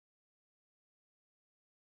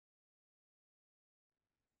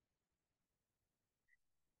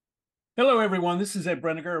Hello, everyone. This is Ed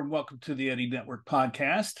Brenniger, and welcome to the Eddie Network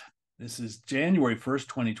podcast. This is January 1st,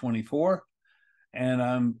 2024, and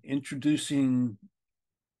I'm introducing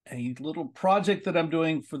a little project that I'm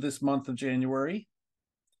doing for this month of January.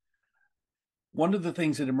 One of the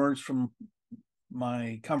things that emerged from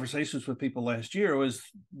my conversations with people last year was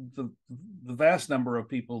the vast number of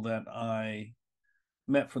people that I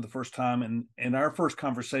met for the first time, and our first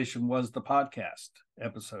conversation was the podcast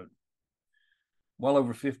episode. Well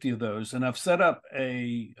over 50 of those, and I've set up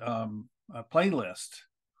a playlist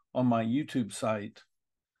on my YouTube site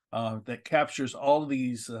that captures all of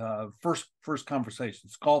these first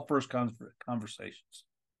conversations, called first conversations.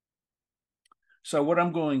 So what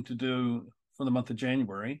I'm going to do for the month of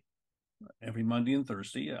January, every Monday and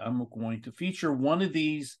Thursday, I'm going to feature one of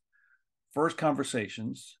these first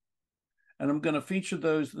conversations, and I'm going to feature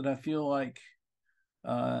those that I feel like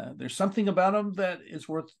there's something about them that is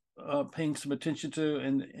worth paying some attention to,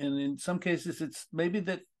 and in some cases it's maybe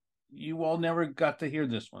that you all never got to hear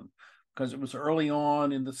this one because it was early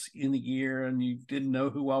on in the year and you didn't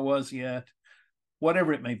know who I was yet.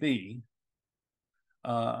 Whatever it may be,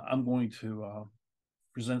 I'm going to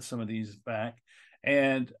present some of these back,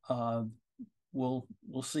 and we'll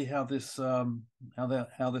see how this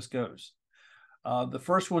goes. The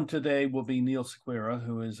first one today will be Neil Sequeira,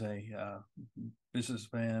 who is a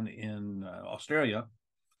businessman in Australia.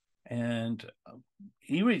 And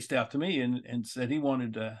he reached out to me and said he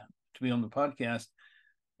wanted to be on the podcast,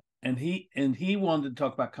 and he wanted to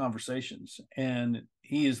talk about conversations. And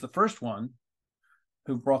he is the first one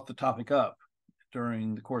who brought the topic up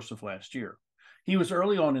during the course of last year. He was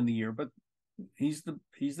early on in the year, but he's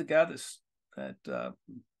the guy that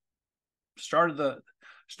started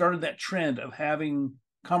that trend of having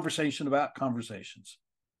conversation about conversations.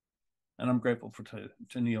 And I'm grateful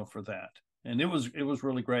to Neil for that. And it was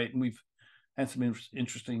really great, and we've had some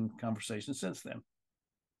interesting conversations since then.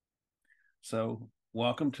 So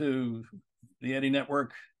welcome to the Eddie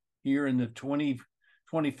Network here in the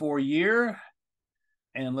 2024 year,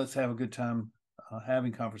 and let's have a good time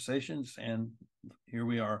having conversations. And here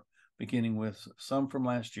we are, beginning with some from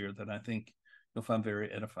last year that I think you'll find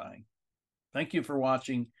very edifying. Thank you for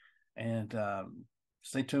watching, and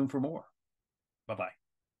stay tuned for more. Bye-bye.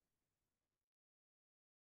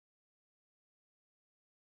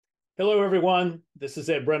 Hello, everyone. This is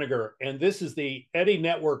Ed Brenniger, and this is the Eddie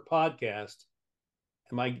Network podcast.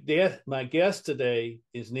 And my guest today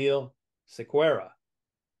is Neil Sequeira.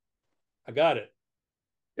 I got it.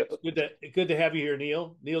 It's good to have you here,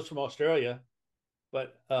 Neil. Neil's from Australia,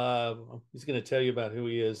 but he's going to tell you about who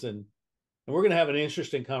he is, and we're going to have an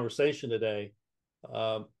interesting conversation today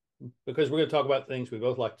because we're going to talk about things we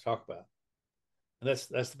both like to talk about, and that's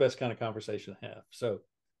the best kind of conversation to have. So,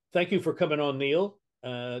 thank you for coming on, Neil.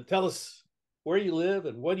 Tell us where you live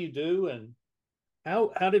and what you do, and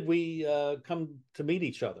how did we come to meet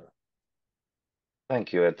each other?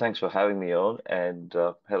 Thank you, Ed. Thanks for having me on. And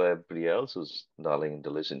hello, everybody else who's dialing in to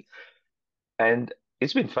listen. And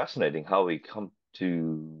it's been fascinating how we come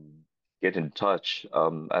to get in touch.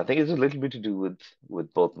 I think it's a little bit to do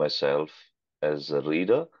with both myself as a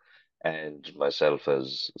reader and myself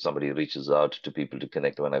as somebody who reaches out to people to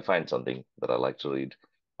connect when I find something that I like to read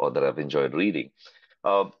or that I've enjoyed reading.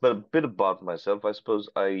 But a bit about myself, I suppose.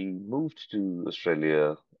 I moved to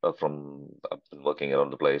Australia I've been working around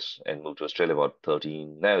the place and moved to Australia about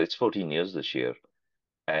 13, now it's 14 years this year.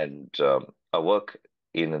 And I work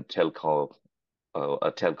in a telco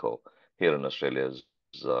here in Australia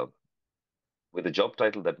uh, with a job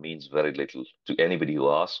title that means very little to anybody who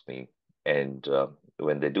asks me. And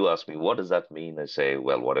when they do ask me, what does that mean? I say,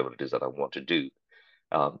 well, whatever it is that I want to do.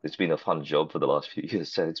 It's been a fun job for the last few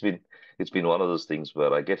years. And it's been one of those things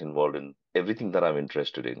where I get involved in everything that I'm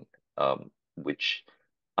interested in, which,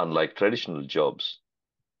 unlike traditional jobs,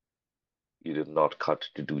 you did not cut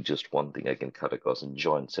to do just one thing. I can cut across and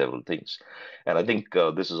join several things. And I think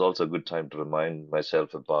this is also a good time to remind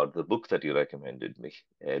myself about the book that you recommended me,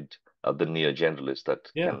 Ed, The Near Generalist, that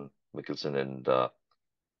Yeah, Ken Mickelson and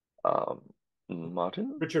um,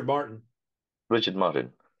 Martin? Richard Martin. Richard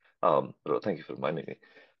Martin. Thank you for reminding me.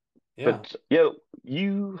 Yeah, But yeah,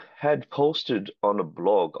 you had posted on a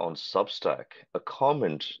blog on Substack a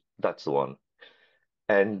comment. That's the one.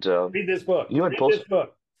 And read this book. you had Read this posted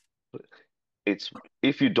book. it's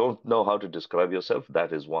if you don't know how to describe yourself,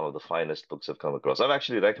 that is one of the finest books I've come across. I've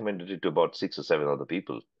actually recommended it to about six or seven other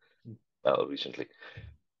people recently.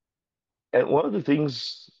 And one of the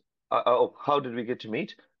things, oh, how did we get to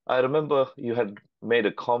meet? I remember you had made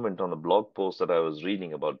a comment on a blog post that I was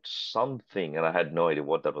reading about something, and I had no idea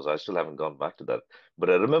what that was. I still haven't gone back to that. But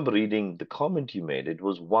I remember reading the comment you made. It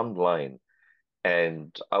was one line,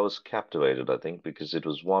 And I was captivated, I think, because it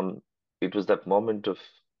was that moment of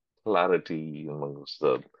clarity amongst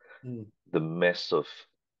Mm. the mess of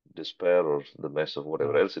despair or the mess of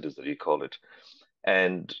whatever Right. else it is that you call it.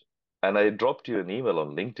 And and I dropped you an email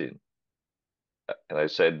on LinkedIn and I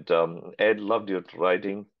said, Ed, loved your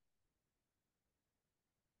writing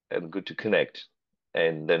and good to connect.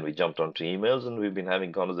 And then we jumped onto emails and we've been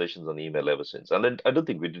having conversations on email ever since. And then I don't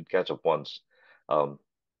think we did catch up once. Um,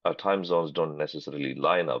 our time zones don't necessarily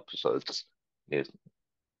line up, so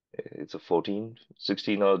it's a 14,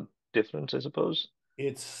 16 hour difference, I suppose.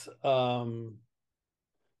 It's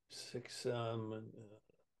six uh,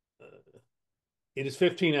 it is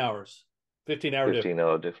 15 hours. 15-hour difference.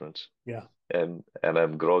 15-hour difference. Yeah. And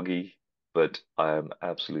I'm groggy, but I am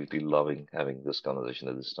absolutely loving having this conversation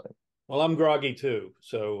at this time. Well, I'm groggy too.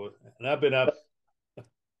 So, and I've been up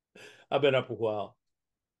a while.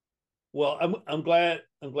 Well, I'm glad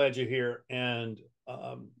you're here, and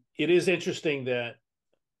it is interesting that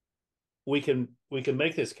we can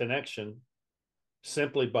make this connection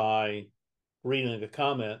simply by reading a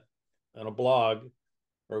comment on a blog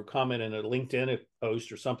or a comment in a LinkedIn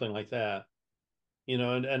post or something like that.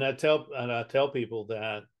 And I tell people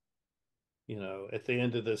that at the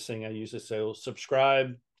end of this thing, I usually say, well,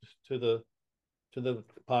 subscribe to the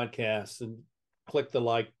podcast and click the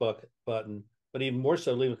like button, but even more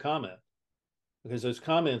so, leave a comment because those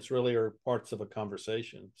comments really are parts of a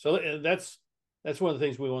conversation. So that's one of the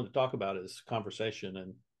things we want to talk about is conversation.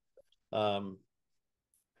 And um,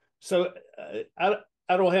 so I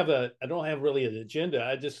don't have really an agenda.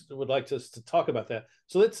 I just would like to talk about that.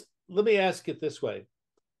 So let me ask it this way.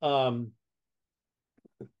 Um,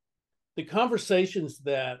 the conversations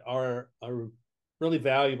that are really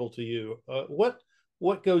valuable to you,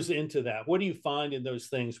 what goes into that? What do you find in those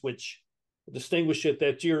things which distinguish it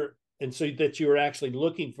that you're actually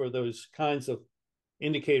looking for those kinds of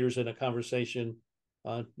indicators in a conversation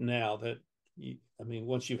now that I mean,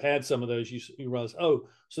 once you've had some of those, you realize, oh,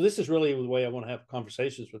 so this is really the way I want to have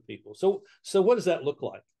conversations with people. So what does that look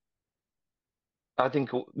like? I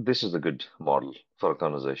think this is a good model for a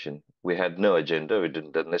conversation. We had no agenda. We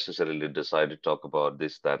didn't necessarily decide to talk about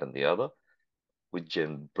this, that, and the other. We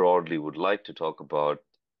broadly would like to talk about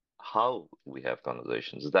how we have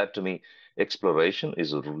conversations. That to me, exploration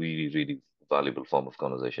is a really, really valuable form of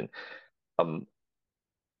conversation. Um,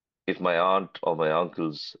 if my aunt or my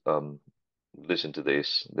uncles listen to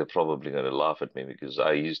this, they're probably going to laugh at me because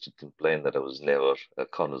I used to complain that I was never a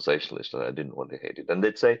conversationalist and I didn't want to hate it. And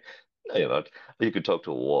they'd say, no, you're not. You could talk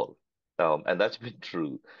to a wall. And that's been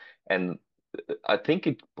true. And I think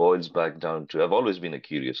it boils back down to I've always been a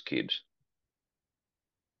curious kid.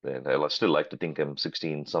 And I still like to think I'm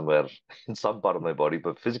 16 somewhere in some part of my body,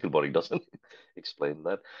 but physical body doesn't explain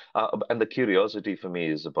that. And the curiosity for me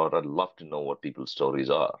is about I'd love to know what people's stories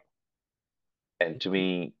are. And to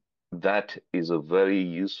me, that is a very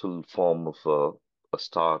useful form of a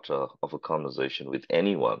starter of a conversation with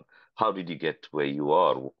anyone. How did you get where you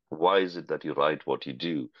are? Why is it that you write what you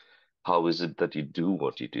do? How is it that you do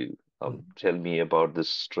what you do? Tell me about this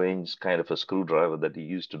strange kind of a screwdriver that you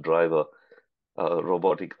used to drive a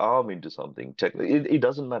robotic arm into something. It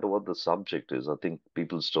doesn't matter what the subject is. I think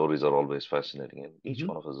people's stories are always fascinating, and each Mm-hmm.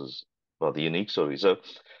 one of us is rather unique story. So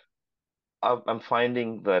I'm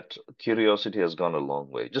finding that curiosity has gone a long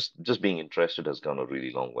way. Just being interested has gone a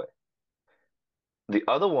really long way. The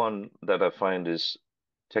other one that I find is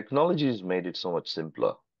technology has made it so much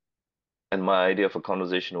simpler. And my idea for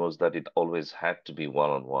conversation was that it always had to be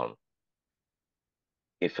one-on-one,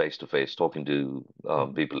 if face-to-face, talking to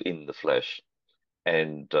people in the flesh.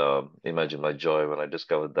 And imagine my joy when I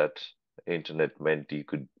discovered that internet meant you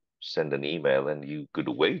could send an email and you could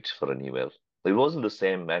wait for an email. It wasn't the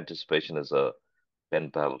same anticipation as a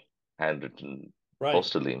pen pal handwritten Right.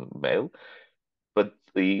 postal email. But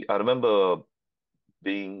I remember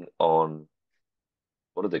being on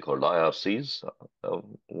what are they called? IRCs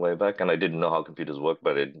way back, and I didn't know how computers work,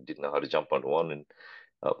 but I didn't know how to jump onto one and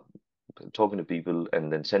uh, talking to people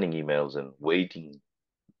and then sending emails and waiting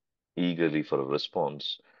eagerly for a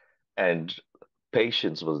response. And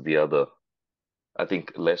patience was the other, I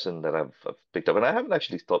think, lesson that I've picked up. And I haven't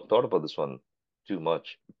actually thought about this one too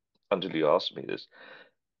much until you asked me this.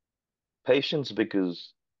 Patience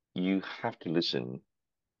because you have to listen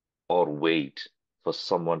or wait for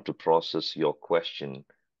someone to process your question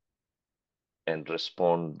and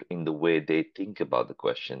respond in the way they think about the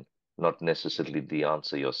question, not necessarily the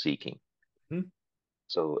answer you're seeking. Mm-hmm.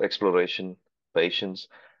 So, exploration, patience,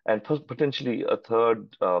 and potentially a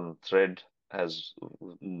third thread has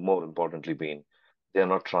more importantly been they are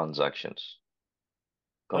not transactions.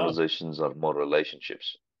 Oh, Conversations are more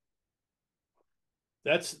relationships.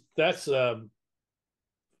 That's that's a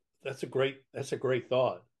great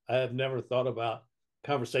thought. I have never thought about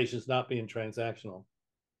conversations not being transactional.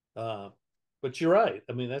 Uh, but you're right.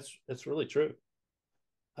 I mean, that's really true.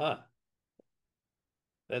 Huh.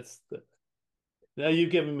 That's the, now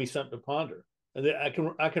you've given me something to ponder. And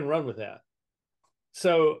I can run with that.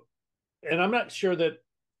 So, and I'm not sure that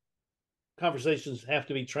conversations have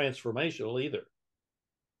to be transformational either.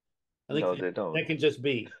 I think No, they don't. that can just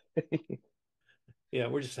be, yeah,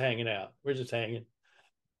 we're just hanging out. We're just hanging.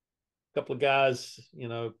 A couple of guys,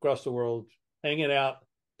 across the world, hanging out,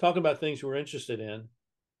 talking about things we're interested in.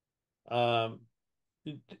 Um,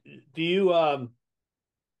 do you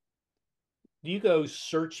do you go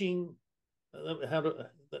searching? How do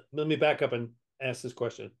Let me back up and ask this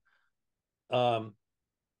question. Um,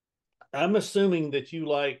 I'm assuming that you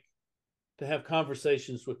like to have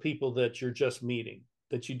conversations with people that you're just meeting,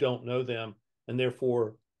 that you don't know them, and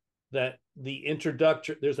therefore that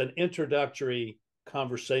there's an introductory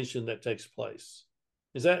conversation that takes place.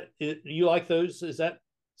 Is that you like those? Is that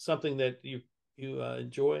something that you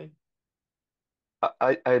enjoy?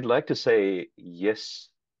 I'd like to say yes,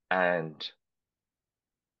 and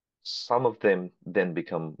some of them then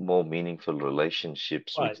become more meaningful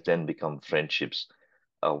relationships, Right. which then become friendships,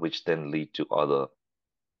 which then lead to other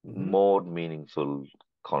Mm-hmm. more meaningful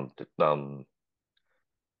content,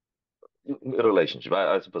 relationship.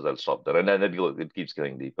 I suppose I'll stop there, and then it keeps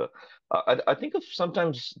going deeper. I think of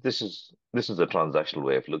sometimes this is a transactional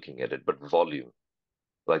way of looking at it, but volume.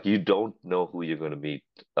 Like you don't know who you're going to meet,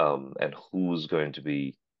 and who's going to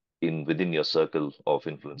be in within your circle of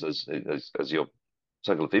influence as your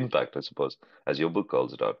circle of impact, I suppose, as your book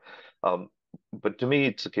calls it out. Um, but to me,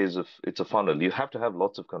 it's a case of it's a funnel. You have to have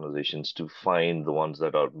lots of conversations to find the ones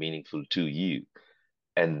that are meaningful to you,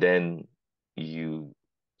 and then you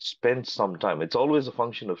spend some time. It's always a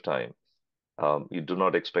function of time. You do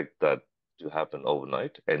not expect that to happen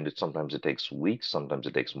overnight, and sometimes it takes weeks, sometimes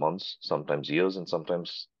it takes months, sometimes years, and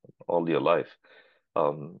sometimes all your life.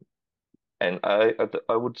 Um, and I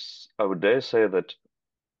would dare say that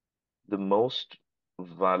the most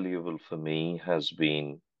valuable for me has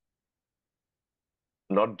been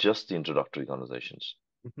not just the introductory conversations.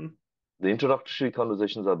 Mm-hmm. The introductory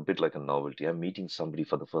conversations are a bit like a novelty. I'm meeting somebody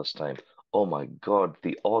for the first time. Oh my God,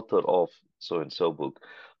 the author of so and so book,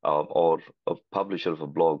 or a publisher of a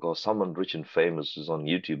blog, or someone rich and famous is on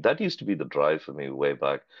YouTube. That used to be the drive for me way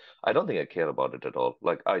back. I don't think I care about it at all.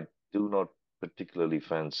 Like, I do not particularly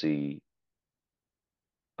fancy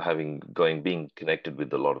being connected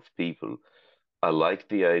with a lot of people. I like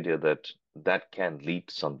the idea that that can lead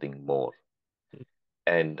to something more.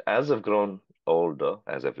 And as I've grown older,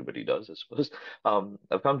 as everybody does, I suppose,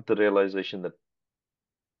 I've come to the realization that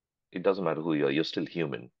it doesn't matter who you are, you're still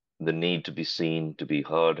human. The need to be seen, to be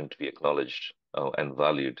heard, and to be acknowledged, and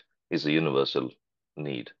valued is a universal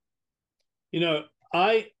need. You know,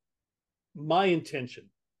 I my intention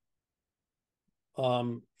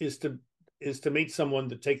is to meet someone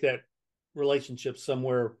to take that relationship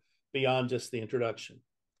somewhere beyond just the introduction.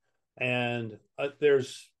 And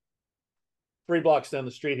there's 3 blocks down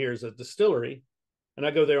the street here is a distillery, and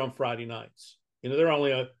I go there on Friday nights. They're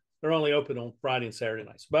only open on Friday and Saturday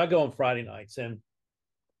nights, but I go on Friday nights, and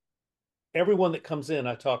everyone that comes in,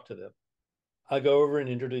 I talk to them. I go over and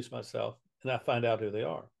introduce myself, and I find out who they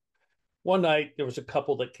are. One night there was a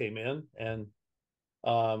couple that came in, and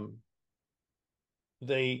um,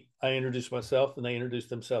 I introduced myself, and they introduced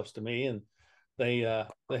themselves to me, and they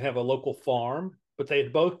have a local farm, but they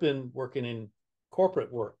had both been working in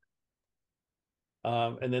corporate work,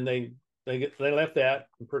 and then they left that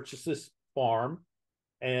and purchased this farm,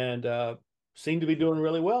 and seemed to be doing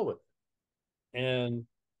really well with it. And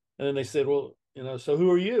then they said, "Well, so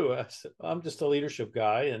who are you?" I said, "I'm just a leadership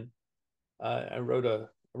guy, and I wrote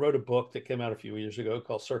a book that came out a few years ago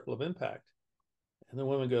called Circle of Impact." And the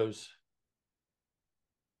woman goes,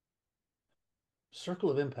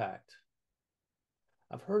 "Circle of Impact?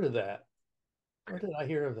 I've heard of that. Where did I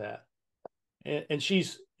hear of that?" And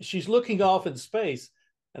she's looking off in space,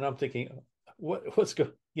 and I'm thinking, what's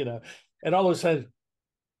going, and all of a sudden,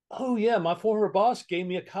 oh yeah, my former boss gave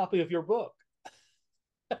me a copy of your book.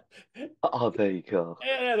 Oh, there you go.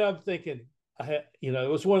 And I'm thinking, it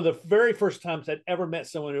was one of the very first times I'd ever met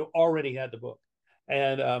someone who already had the book.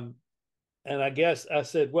 And um and I guess I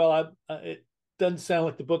said, well, it doesn't sound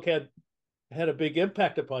like the book had a big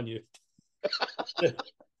impact upon you.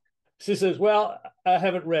 She says, well, I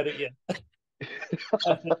haven't read it yet.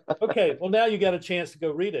 Okay, well, now you got a chance to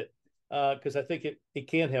go read it, because I think it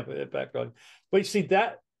can have an impact on you. But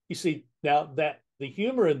you see now that the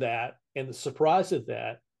humor in that and the surprise of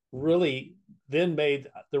that really then made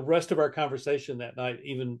the rest of our conversation that night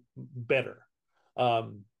even better.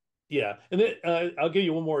 Yeah. And then I'll give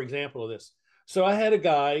you one more example of this. So I had a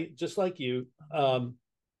guy just like you.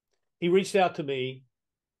 He reached out to me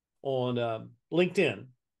on LinkedIn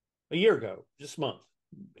a year ago, just a month,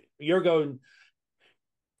 a year ago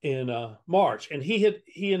in March, and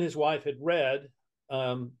he and his wife had read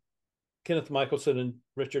Kenneth Michelson and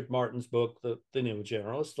Richard Martin's book, The New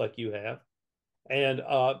Generalist, like you have, and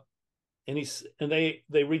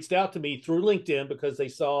they reached out to me through LinkedIn because they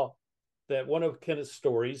saw that one of Kenneth's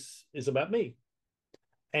stories is about me,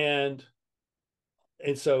 and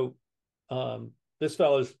so this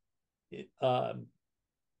fellow's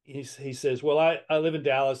he says, well, I live in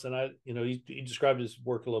Dallas, and he described his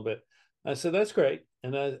work a little bit. I said, that's great,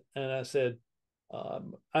 and I said,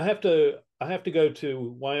 I have to go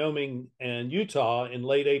to Wyoming and Utah in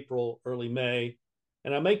late April, early May,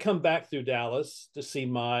 and I may come back through Dallas to see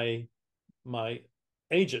my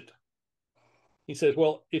agent. He says,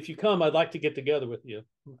 well, if you come, I'd like to get together with you.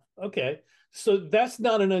 Okay, so that's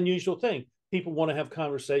not an unusual thing. People want to have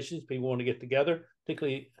conversations. People want to get together,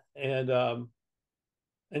 particularly,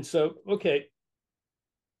 and so, okay.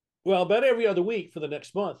 Well, about every other week for the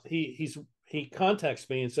next month, he contacts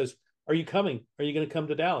me and says, are you coming? Are you going to come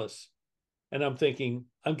to Dallas? And I'm thinking,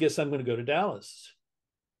 I guess I'm going to go to Dallas.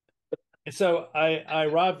 And so I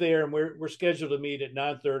arrived there, and we're scheduled to meet at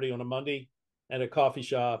 9:30 on a Monday at a coffee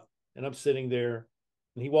shop. And I'm sitting there,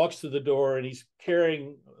 and he walks through the door, and he's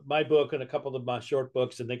carrying my book and a couple of my short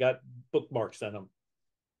books, and they got bookmarks in them.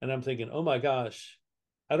 And I'm thinking, oh my gosh,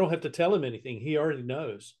 I don't have to tell him anything. He already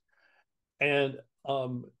knows. And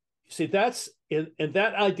see, and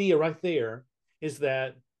that idea right there is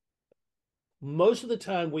that most of the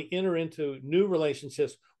time we enter into new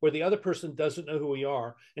relationships where the other person doesn't know who we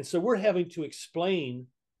are. And so we're having to explain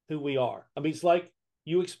who we are. I mean, it's like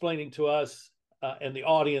you explaining to us and the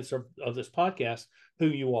audience of this podcast who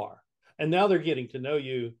you are. And now they're getting to know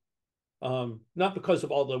you, not because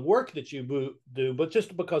of all the work that you do, but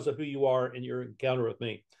just because of who you are in your encounter with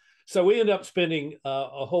me. So we end up spending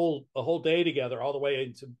a whole day together, all the way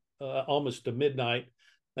into almost to midnight.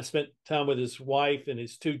 I spent time with his wife and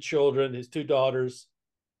his two children, his two daughters.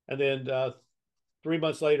 And then 3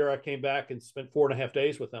 months later, I came back and spent 4.5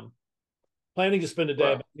 days with him. Planning to spend a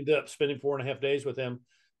day, but ended up spending 4.5 days with him.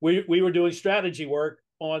 We were doing strategy work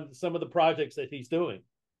on some of the projects that he's doing.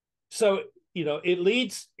 So,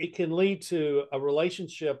 it can lead to a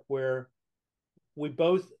relationship where we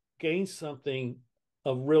both gain something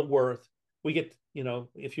of real worth. We get,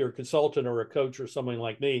 if you're a consultant or a coach or someone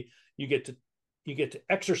like me, you get to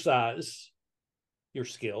exercise your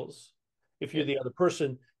skills. If you're the other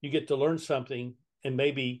person, you get to learn something and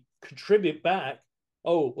maybe contribute back.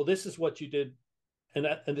 Oh, well, this is what you did, and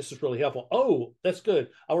this is really helpful. Oh, that's good.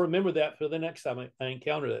 I'll remember that for the next time I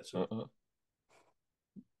encounter that. Uh-uh.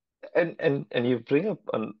 And you bring up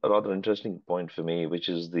a rather interesting point for me, which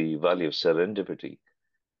is the value of serendipity.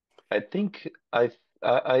 I think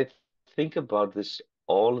I think about this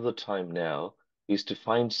all the time now, is to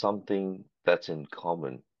find something that's in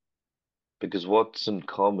common, because what's in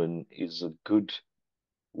common is a good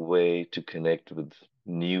way to connect with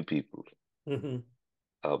new people. Mm-hmm.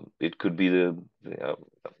 It could be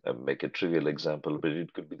I make a trivial example, but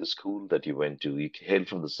it could be the school that you went to. You hail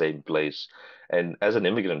from the same place. And as an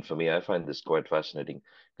immigrant, for me, I find this quite fascinating,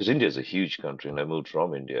 because India is a huge country, and I moved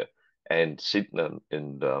from India. And Sydney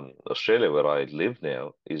in Australia, where I live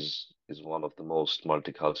now, is one of the most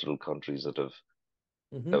multicultural countries that I've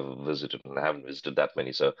Mm-hmm. ever visited, and I haven't visited that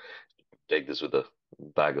many. So take this with a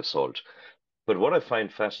bag of salt. But what I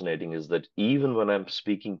find fascinating is that even when I'm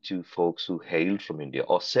speaking to folks who hailed from India,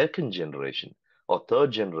 or second generation or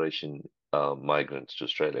third generation migrants to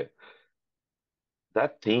Australia,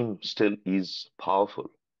 that theme still is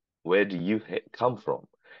powerful. Where do you come from?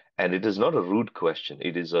 And it is not a rude question.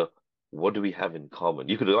 It is a, what do we have in common?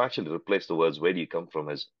 You could actually replace the words "where do you come from"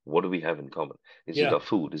 as "what do we have in common?" Is it Yeah. our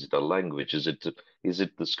food? Is it our language? Is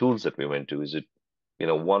it the schools that we went to? Is it,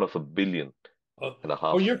 one of a billion and a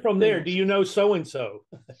Oh, half you're from there. Do things? you know so and so?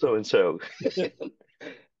 So and so.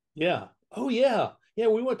 Yeah. Oh, yeah. Yeah,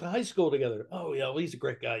 we went to high school together. Oh, yeah. Well, he's a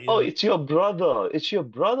great guy. Oh, it's your brother. It's your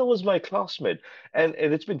brother was my classmate. And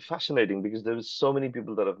it's been fascinating, because there is so many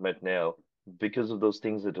people that I've met now because of those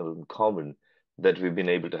things that are in common, that we've been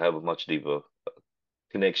able to have a much deeper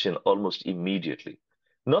connection almost immediately.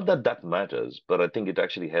 Not that that matters, but I think it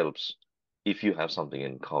actually helps if you have something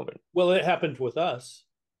in common. Well, it happened with us.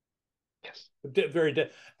 Yes. Very,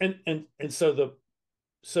 and so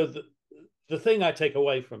the thing I take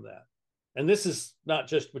away from that, and this is not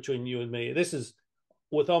just between you and me, this is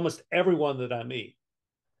with almost everyone that I meet.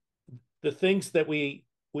 the things that we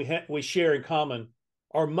share in common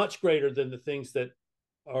are much greater than the things that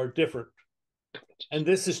are different. And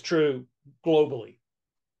this is true globally.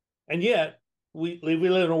 And yet, we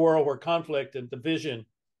live in a world where conflict and division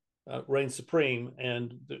reigns supreme,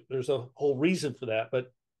 and there's a whole reason for that.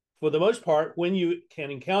 But for the most part, when you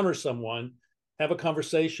can encounter someone, have a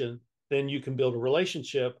conversation, then you can build a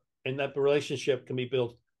relationship, and that relationship can be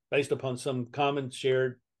built based upon some common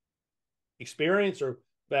shared experience or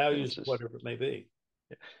values, whatever it may be.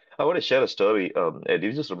 I want to share a story. Ed,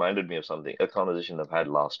 you just reminded me of something, a conversation I've had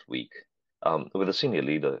last week with a senior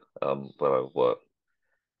leader where I work.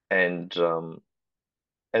 And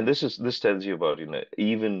this tells you about,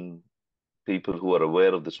 even people who are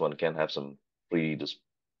aware of this one can have some predis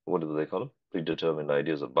what do they call them? Predetermined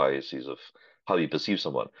ideas or biases of how you perceive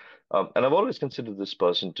someone. And I've always considered this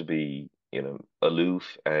person to be,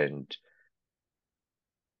 aloof and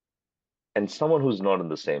someone who's not on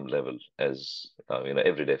the same level as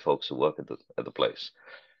everyday folks who work at the place.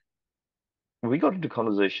 We got into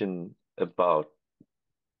conversation about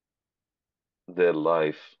their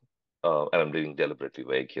life, and I'm being deliberately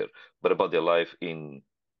vague here, but about their life in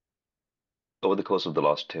over the course of the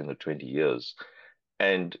last 10 or 20 years.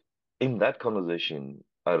 And in that conversation,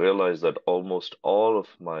 I realized that almost all of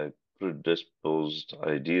my predisposed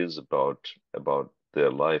ideas about their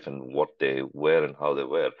life and what they were and how they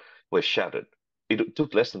were shattered. It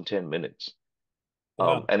took less than 10 minutes.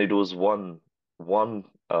 Wow. And it was one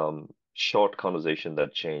short conversation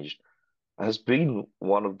that changed, has been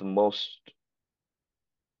one of the most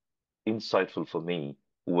insightful for me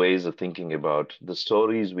ways of thinking about the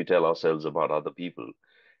stories we tell ourselves about other people.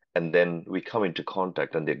 And then we come into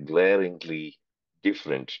contact and they're glaringly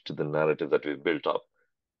different to the narrative that we've built up.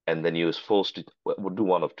 And then you're forced to do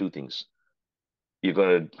one of two things. You're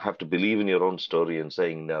going to have to believe in your own story and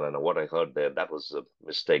saying, no, no, no, what I heard there, that was a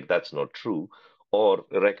mistake. That's not true. Or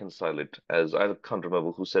reconcile it, as I can't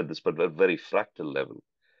remember who said this, but at a very fractal level.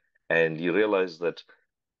 And you realize that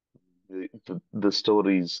the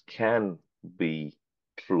stories can be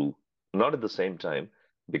true, not at the same time,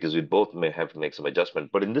 because we both may have to make some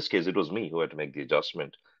adjustment. But in this case, it was me who had to make the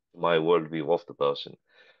adjustment, my worldview of the person.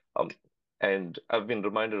 Um, and I've been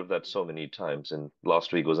reminded of that so many times. And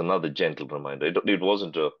last week was another gentle reminder. It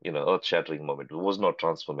wasn't a earth-shattering moment. It was not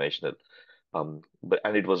transformational, and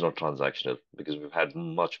it was not transactional because we've had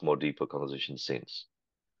much more deeper conversations since.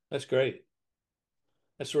 That's great.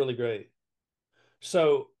 That's really great.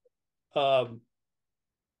 So, um,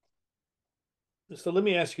 so let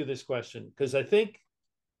me ask you this question, because I think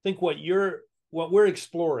what we're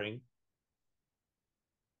exploring,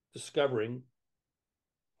 discovering,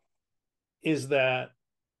 is that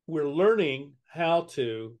we're learning how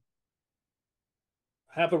to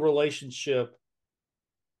have a relationship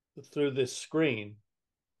through this screen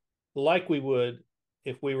like we would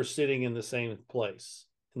if we were sitting in the same place,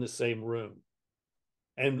 in the same room.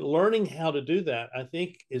 And learning how to do that, I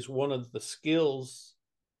think, is one of the skills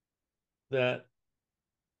that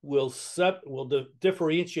will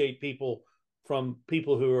differentiate people from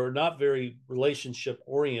people who are not very relationship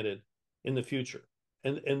oriented in the future.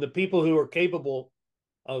 And the people who are capable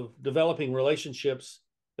of developing relationships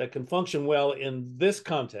that can function well in this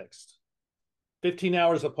context, 15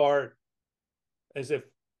 hours apart, as if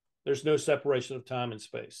there's no separation of time and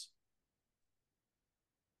space.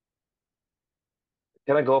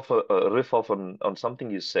 Can I go for a riff off on something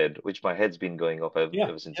you said, which my head's been going off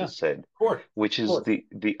ever since you said, Of course. which is the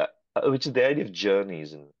idea of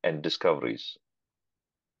journeys and discoveries.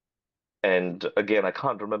 And again, I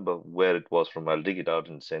can't remember where it was from. I'll dig it out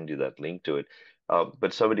and send you that link to it.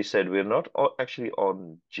 But somebody said we're not actually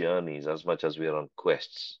on journeys as much as we are on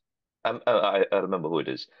quests. I remember who it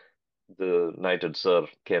is. The knighted Sir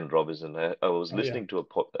Ken Robinson. I was listening to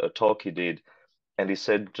a talk he did, and he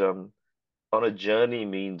said, on a journey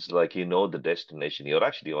means like the destination. You're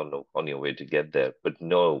actually on your way to get there, but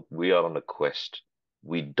no, we are on a quest.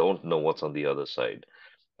 We don't know what's on the other side.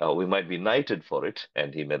 We might be knighted for it,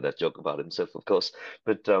 and he made that joke about himself, of course.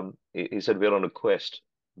 But he said we're on a quest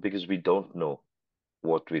because we don't know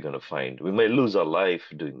what we're going to find. We may lose our life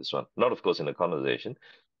doing this one, not of course in a conversation,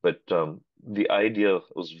 but the idea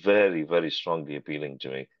was very, very strongly appealing to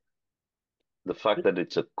me. The fact that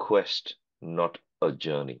it's a quest, not a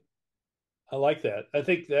journey. I like that. I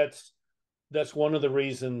think that's one of the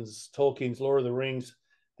reasons Tolkien's Lord of the Rings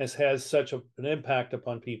has such an impact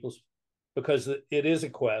upon people's, because it is a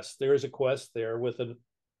quest. There is a quest there with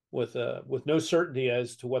no certainty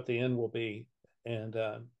as to what the end will be, and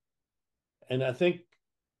I think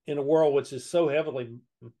in a world which is so heavily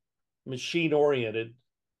machine oriented,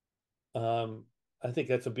 I think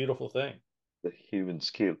that's a beautiful thing. The human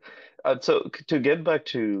skill. To get back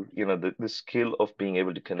to, the skill of being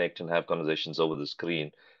able to connect and have conversations over the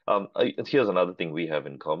screen. Here's another thing we have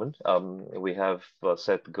in common. We have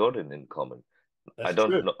Seth Godin in common. I That's don't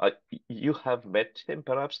true. know. You have met him,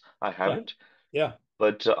 perhaps. I Yeah. haven't, Yeah.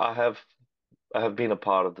 but I have been a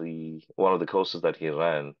part of the one of the courses that he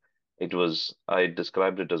ran. I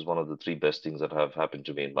described it as one of the three best things that have happened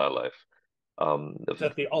to me in my life. Is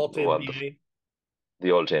that the alt What the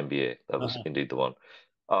Alt MBA, that was Uh-huh. indeed the one.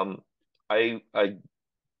 Um, I I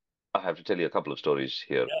I have to tell you a couple of stories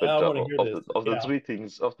here, Yeah, but I want to hear of this. the Yeah.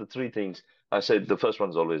 three things, I said the first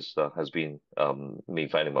one's always has been me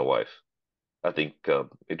finding my wife. I think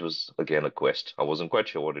it was again a quest. I wasn't quite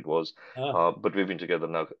sure what it was, Uh, but we've been together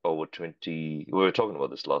now over 20. We were talking about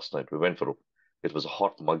this last night. It was a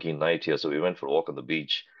hot, muggy night here, so we went for a walk on the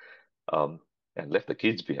beach, um, and left the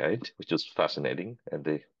kids behind, which was fascinating, and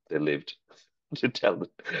they lived to tell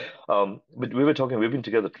them. But we were talking. We've been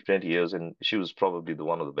together for 20 years, and she was probably the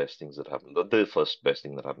one of the best things that happened. The first best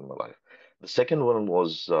thing that happened in my life. The second one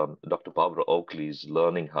was Dr. Barbara Oakley's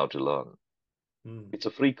Learning How to Learn. hmm. It's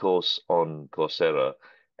a free course on Coursera,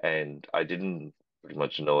 and I didn't pretty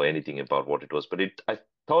much know anything about what it was, but I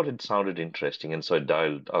thought it sounded interesting, and so I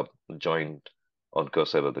dialed up, joined on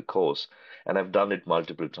Coursera the course, and I've done it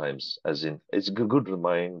multiple times. As in, it's a good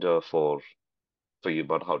reminder for you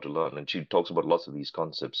about how to learn, and she talks about lots of these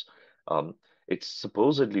concepts. Um, it's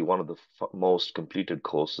supposedly one of the f most completed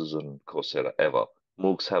courses on Coursera ever.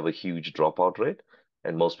 MOOCs have a huge dropout rate,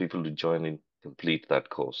 and most people who join in complete that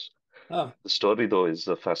course. Oh, The story, though, is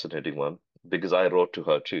a fascinating one because I wrote to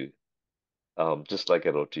her too, just like I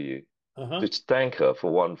wrote to you, uh-huh. to thank her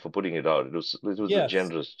for for putting it out. It was a Yes.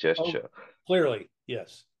 generous Oh, gesture, clearly.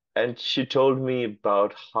 Yes. and she told me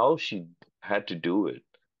about how she had to do it,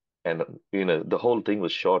 and the whole thing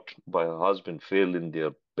was shot by her husband Phil in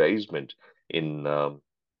their basement in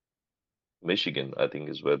Michigan, I think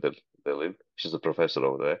is where they live. She's a professor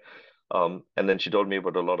over there. And then she told me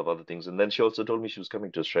about a lot of other things, and then she also told me she was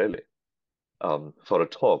coming to Australia for a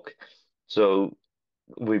talk. So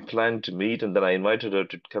we planned to meet, and then I invited her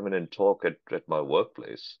to come in and talk at my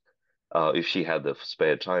workplace if she had the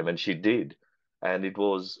spare time, and she did. And it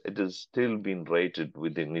has still been rated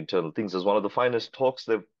within internal things as one of the finest talks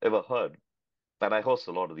they've ever heard. And I host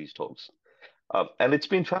a lot of these talks. And it's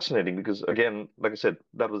been fascinating because, again, like I said,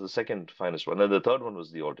 that was the second finest one. And the third one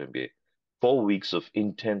was the Alt MBA. 4 weeks of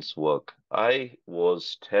intense work. I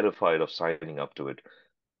was terrified of signing up to it.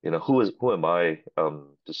 Who am I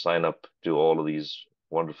to sign up to all of these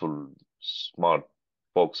wonderful, smart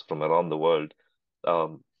folks from around the world,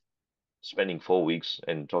 um, spending 4 weeks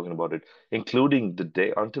and talking about it, including the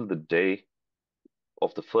day until the day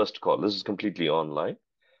of the first call. This is completely online.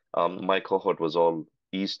 My cohort was all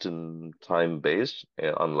Eastern time based,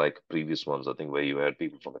 unlike previous ones, I think, where you had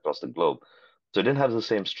people from across the globe. So I didn't have the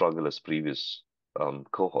same struggle as previous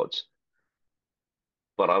cohorts,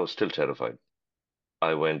 but I was still terrified.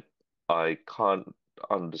 I went, I can't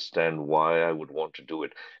understand why I would want to do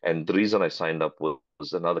it. And the reason I signed up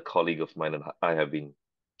was another colleague of mine, and I have been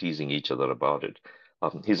teasing each other about it.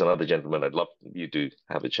 He's another gentleman I'd love you to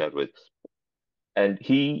have a chat with. And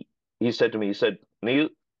he said to me, he said, Neil,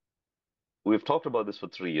 we've talked about this for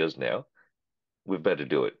 3 years now. We've better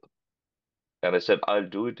do it. And I said, I'll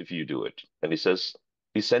do it if you do it. And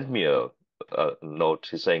he sent me a note.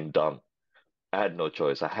 He's saying, done. I had no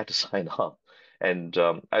choice. I had to sign up. And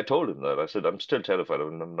I told him that. I said, I'm still terrified.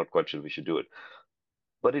 I'm not quite sure we should do it.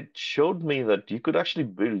 But it showed me that you could actually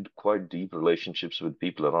build quite deep relationships with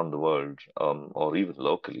people around the world, or even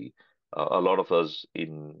locally. A lot of us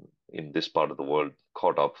in this part of the world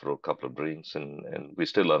caught up for a couple of drinks, and we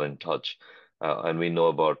still are in touch, and we know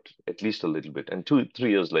about at least a little bit. And 3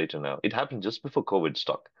 years later now, it happened just before COVID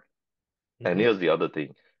struck. And Hmm. here's the other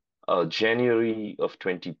thing: January of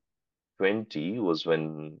 2020 was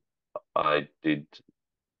when I did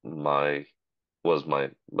my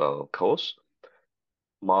my course.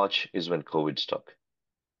 March is when COVID struck.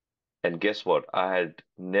 And guess what? I had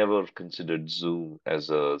never considered Zoom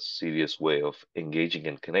as a serious way of engaging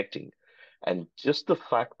and connecting. And just the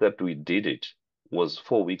fact that we did it was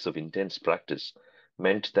 4 weeks of intense practice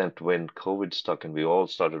meant that when COVID stuck and we all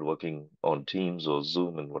started working on Teams or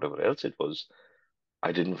Zoom and whatever else it was,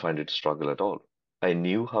 I didn't find it a struggle at all. I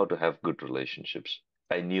knew how to have good relationships.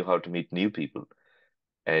 I knew how to meet new people.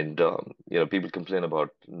 And people complain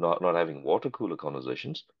about not having water cooler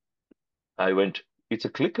conversations. I went, it's a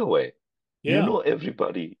click away. You Yeah. know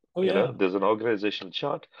everybody, Oh, yeah. there's an organizational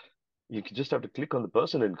chart. You can just have to click on the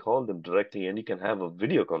person and call them directly, and you can have a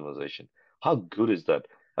video conversation. How good is that?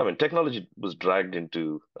 I mean, technology was dragged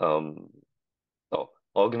into, oh,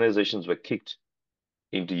 Organizations were kicked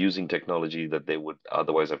into using technology that they would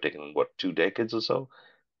otherwise have taken, what, 2 decades or so?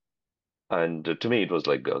 And to me, it was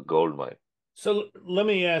like a gold mine. So let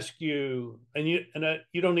me ask you, and you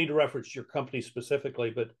don't need to reference your company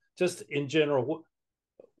specifically, but just in general,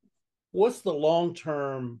 what's the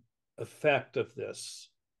long-term effect of this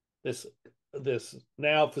this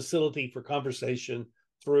now facility for conversation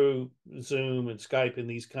through Zoom and Skype and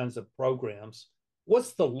these kinds of programs?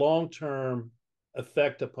 What's the long-term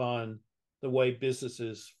effect upon the way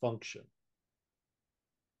businesses function?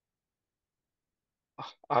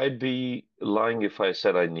 I'd be lying if I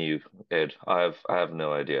said I knew, Ed. I have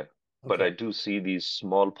no idea. But Okay. I do see these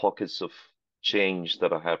small pockets of change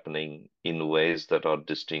that are happening in ways that are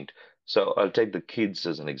distinct. So I'll take the kids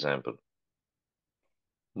as an example.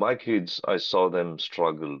 My kids, I saw them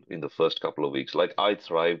struggle in the first couple of weeks. Like I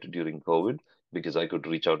thrived during COVID because I could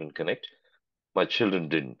reach out and connect. My children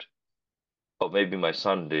didn't. Or maybe my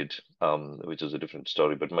son did, which is a different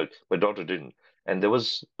story, but my daughter didn't. And there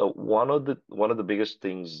was one of the biggest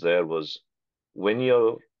things there was when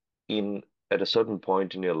you're in at a certain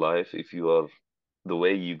point in your life, if you are the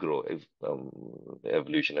way you grow, if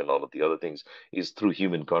evolution and all of the other things is through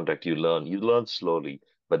human contact, you learn slowly,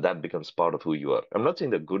 but that becomes part of who you are. I'm not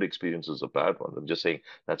saying that good experiences are bad ones. I'm just saying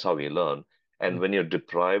that's how we learn. And when you're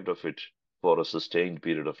deprived of it for a sustained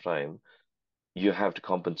period of time, you have to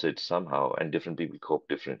compensate somehow, and different people cope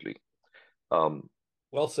differently. Um,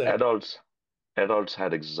 Well said. adults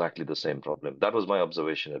had exactly the same problem. That was my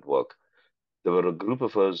observation at work. There were a group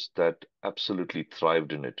of us that absolutely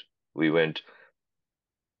thrived in it. We went,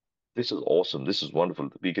 this is awesome, this is wonderful.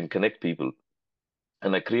 We can connect people.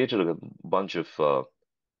 And I created a bunch of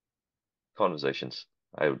conversations,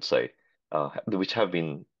 I would say, which have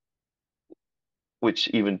been which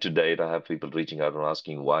even to date, I have people reaching out and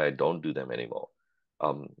asking why I don't do them anymore.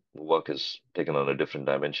 Work has taken on a different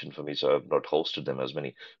dimension for me, so I've not hosted them as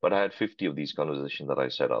many. But I had 50 of these conversations that I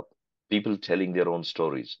set up. People telling their own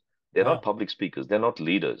stories. They're not Wow. public speakers, they're not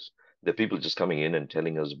leaders. They're people just coming in and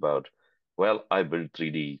telling us about, well, I built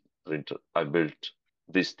 3D printer. I built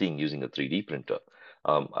this thing using a 3D printer.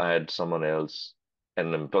 I had someone else,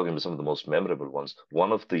 and I'm talking about some of the most memorable ones.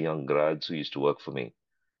 One of the young grads who used to work for me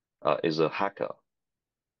is a hacker,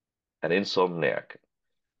 an insomniac.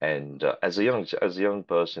 And as a young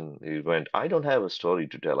person, he went, I don't have a story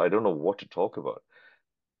to tell. I don't know what to talk about.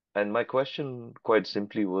 And my question, quite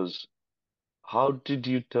simply, was, how did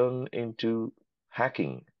you turn into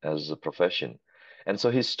hacking as a profession? And so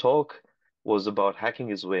his talk was about hacking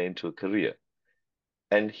his way into a career.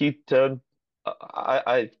 And he turned,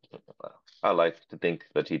 I like to think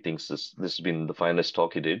that he thinks this has been the finest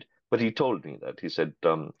talk he did. But he told me that. He said,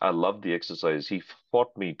 I love the exercise. He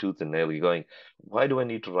fought me tooth and nail, going, why do I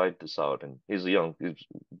need to write this out? And he's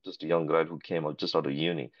just a young grad who came out just out of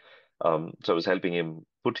uni. So I was helping him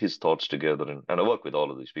put his thoughts together, and I work with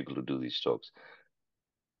all of these people who do these talks.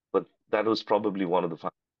 But that was probably one of the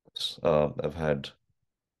finest I've had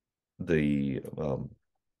the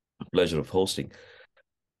pleasure of hosting.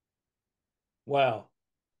 Wow.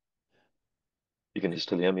 You can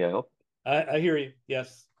still hear me, I hope. I hear you.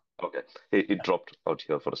 Yes. Okay, it dropped out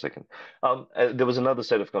here for a second. There was another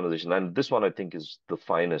set of conversation, and this one I think is the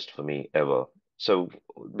finest for me ever. So,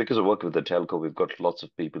 because I work with the telco, we've got lots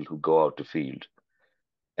of people who go out to field,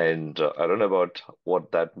 and I don't know about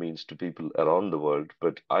what that means to people around the world,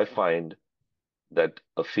 but I find that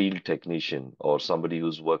a field technician or somebody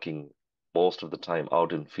who's working most of the time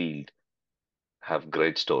out in field have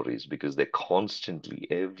great stories because they're constantly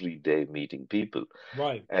every day meeting people.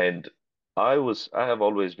 Right. And I have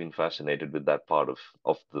always been fascinated with that part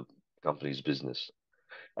of the company's business.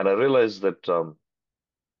 And I realized that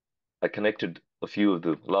I connected a few of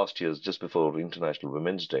the last years just before International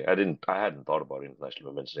Women's Day. I hadn't thought about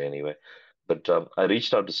International Women's Day anyway, but I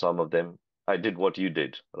reached out to some of them. I did what you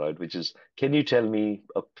did, right? Which is, can you tell me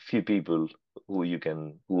a few people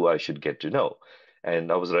who I should get to know?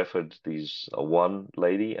 And I was referred these one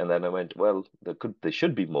lady, and then I went, well, there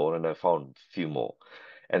should be more, and I found a few more.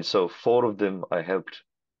 And so four of them I helped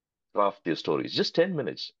craft their stories. Just 10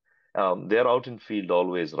 minutes. They're out in field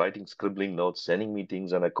always, writing, scribbling notes, sending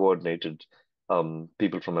meetings, and I coordinated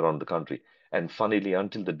people from around the country. And funnily,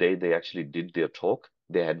 until the day they actually did their talk,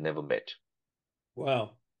 they had never met.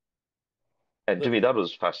 Wow. And to Look, me, that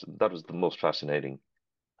was the most fascinating.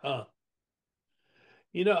 huh.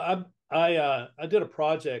 You know, I did a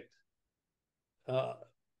project uh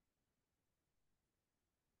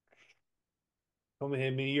how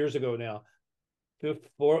many years ago now,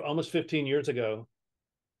 almost 15 years ago,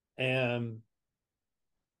 and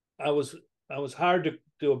I was I was hired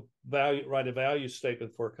to write a value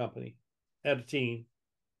statement for a company, had a team,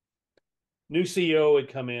 New CEO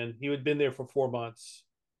had come in. He had been there for 4 months,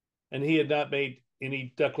 and he had not made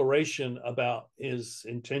any declaration about his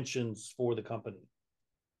intentions for the company.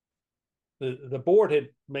 The board had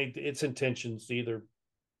made its intentions to either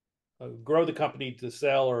grow the company to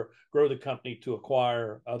sell or grow the company to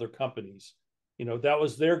acquire other companies. That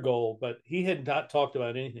was their goal, but he had not talked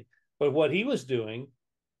about anything. But what he was doing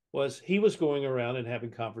was he was going around and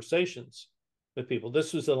having conversations with people.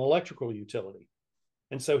 This was an electrical utility.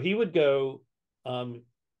 And so he would go, at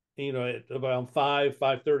around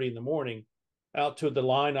 5:30 in the morning out to the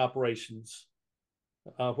line operations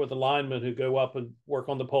where the linemen who go up and work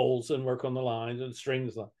on the poles and work on the lines and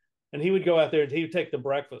strings. And he would go out there and he would take the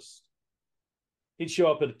breakfast. He'd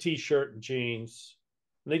show up in a T-shirt and jeans.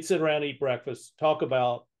 And they'd sit around, eat breakfast, talk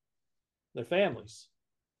about their families,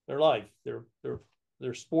 their life,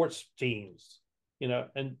 their sports teams,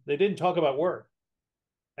 and they didn't talk about work.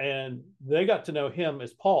 And they got to know him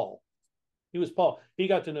as Paul. He was Paul. He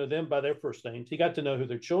got to know them by their first names. He got to know who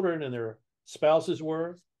their children and their spouses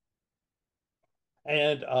were.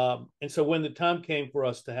 And so when the time came for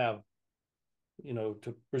us to have,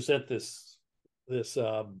 to present this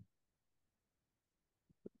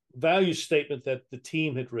value statement that the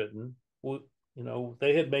team had written,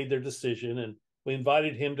 they had made their decision, and we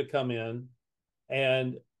invited him to come in,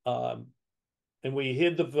 and we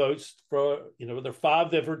hid the votes for, there are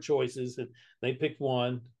 5 different choices, and they picked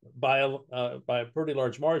one by a pretty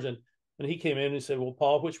large margin. And he came in and said, "Well,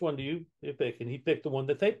 Paul, which one do you pick?" And he picked the one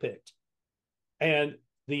that they picked. And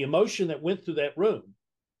the emotion that went through that room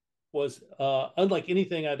was unlike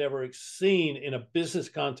anything I'd ever seen in a business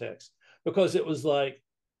context, because it was like,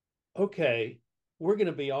 okay, we're going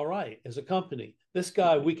to be all right as a company. This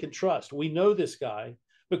guy we can trust. We know this guy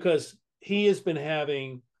because he has been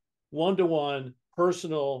having one-to-one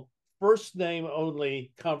personal, first name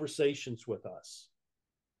only conversations with us.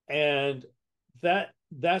 And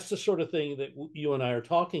that's the sort of thing that you and I are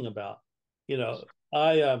talking about.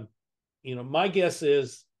 My guess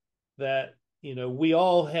is that, we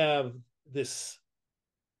all have this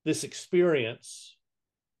experience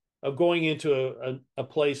of going into a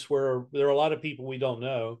place where there are a lot of people we don't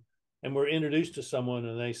know, and we're introduced to someone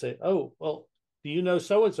and they say, "Oh, well, do you know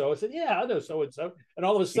so-and-so?" I said, "Yeah, I know so-and-so." And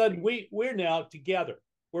all of a sudden we're now together.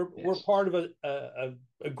 We're part of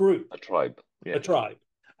a group, a tribe. A tribe.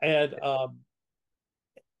 And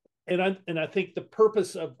I think the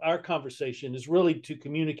purpose of our conversation is really to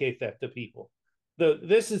communicate that to people.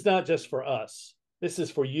 This is not just for us. This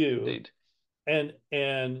is for you. Indeed. And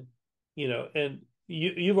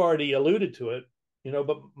you've already alluded to it,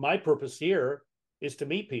 but my purpose here is to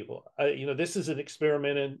meet people. This is an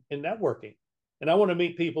experiment in networking. And I want to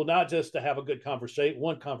meet people not just to have a good conversation.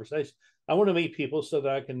 I want to meet people so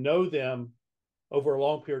that I can know them over a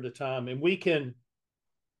long period of time. And we can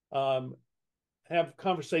have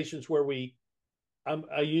conversations where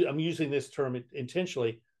I'm using this term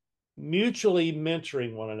intentionally, mutually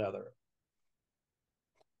mentoring one another.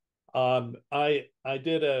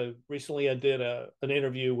 Recently I did an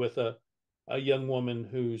interview with a young woman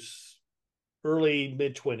who's early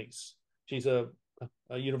mid-20s. She's a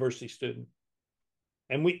university student.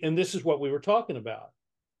 And this is what we were talking about.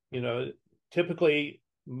 Typically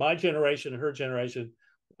my generation and her generation,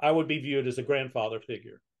 I would be viewed as a grandfather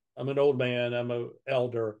figure. I'm an old man, I'm an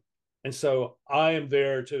elder. And so I am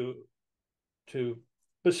there to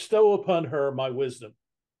bestow upon her my wisdom.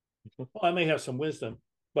 Well, I may have some wisdom,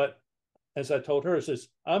 but as I told her, it says,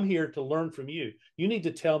 I'm here to learn from you. You need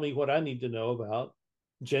to tell me what I need to know about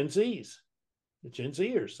Gen Zs, the Gen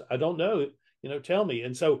Zers. I don't know, tell me.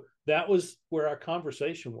 And so that was where our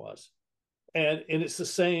conversation was. And it's the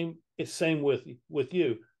same with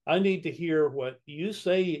you. I need to hear what you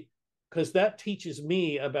say, because that teaches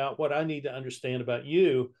me about what I need to understand about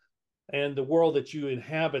you and the world that you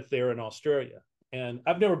inhabit there in Australia. And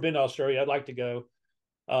I've never been to Australia. I'd like to go.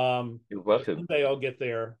 You're welcome. Someday I'll get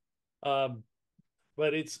there. But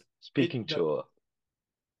speaking tour.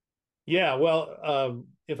 Yeah, well,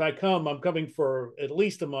 if I come, I'm coming for at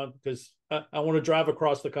least a month because I want to drive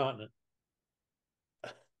across the continent.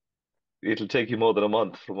 It'll take you more than a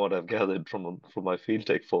month, from what I've gathered from my field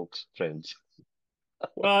tech friends.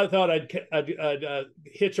 Well, I thought I'd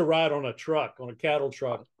hitch a ride on a cattle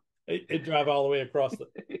truck. It'd drive all the way across the.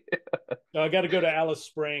 I got to go to Alice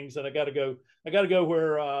Springs, and I got to go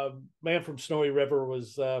where Man from Snowy River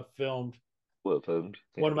was filmed. Well filmed.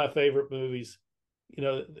 Yeah. One of my favorite movies,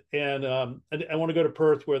 and I want to go to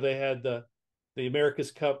Perth where they had the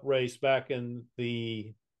America's Cup race back in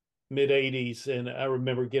the mid '80s, and I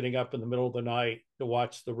remember getting up in the middle of the night to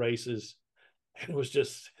watch the races, and it's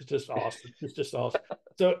just awesome. It's just awesome.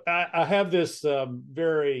 So I have this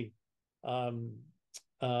very um,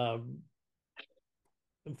 um,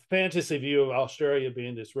 fantasy view of Australia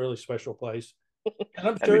being this really special place. And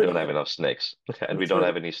I'm And we sure don't have enough snakes. And I'm we don't sure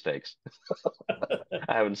have any snakes.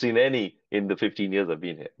 I haven't seen any in the 15 years I've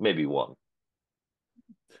been here. Maybe one.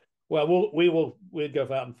 well, we'll go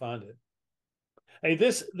out and find it. Hey,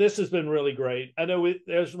 this has been really great. I know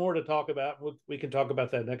there's more to talk about. We can talk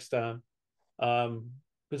about that next time.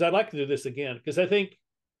 Because I'd like to do this again, because I think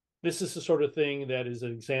this is the sort of thing that is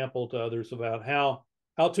an example to others about how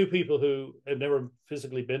two people who have never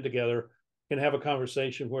physically been together can have a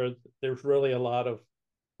conversation where there's really a lot of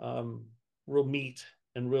real meat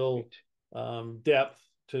and real depth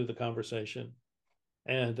to the conversation.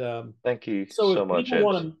 And Thank you so so if much, people Ed.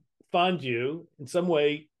 want to find you in some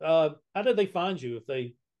way, how do they find you if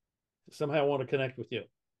they somehow want to connect with you?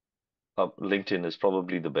 LinkedIn is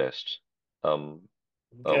probably the best. Um,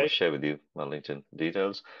 I'll Okay. share with you my LinkedIn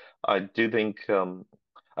details. I do think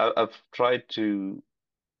I've tried to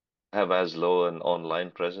have as low an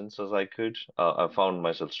online presence as I could. I found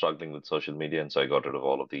myself struggling with social media, and so I got rid of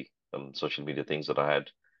all of the social media things that I had.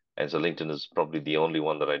 And so LinkedIn is probably the only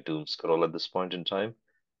one that I doom scroll at this point in time.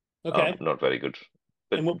 Okay. Not very good,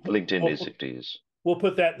 but And LinkedIn we'll is it is. we'll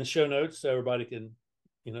put that in the show notes so everybody can,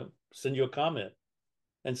 send you a comment.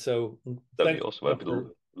 And so That'd be thanks awesome. so I'd much be,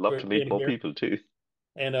 for love to meet being more here. people too.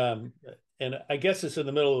 And I guess it's in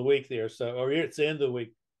the middle of the week there, so or it's the end of the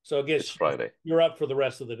week. So I It's guess Friday. you're up for the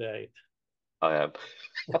rest of the day. I am.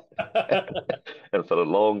 And for a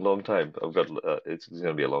long, long time, I've got it's going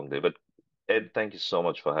to be a long day. But Ed, thank you so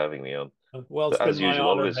much for having me on. Well, it's been As my usual,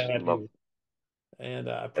 honor always to have love you, and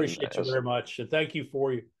I and appreciate you as very much. And thank you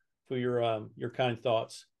for your kind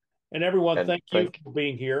thoughts. And everyone, and thank you thank for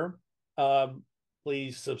being here.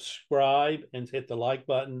 Please subscribe and hit the like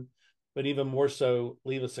button, but even more so,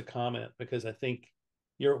 leave us a comment, because I think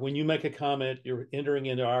when you make a comment, you're entering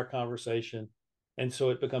into our conversation, and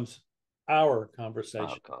so it becomes our our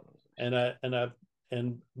conversation. conversation.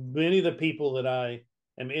 And many of the people that I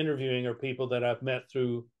am interviewing are people that I've met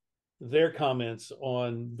through their comments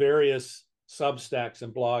on various Substacks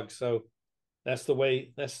and blogs. So that's the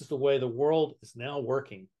way the world is now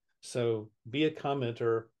working. So be a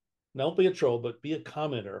commenter. Don't be a troll, but be a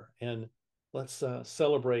commenter, and let's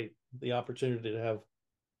celebrate the opportunity to have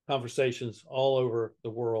conversations all over the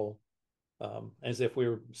world, as if we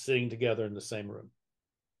were sitting together in the same room.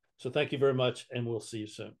 So thank you very much, and we'll see you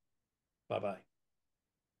soon. Bye bye.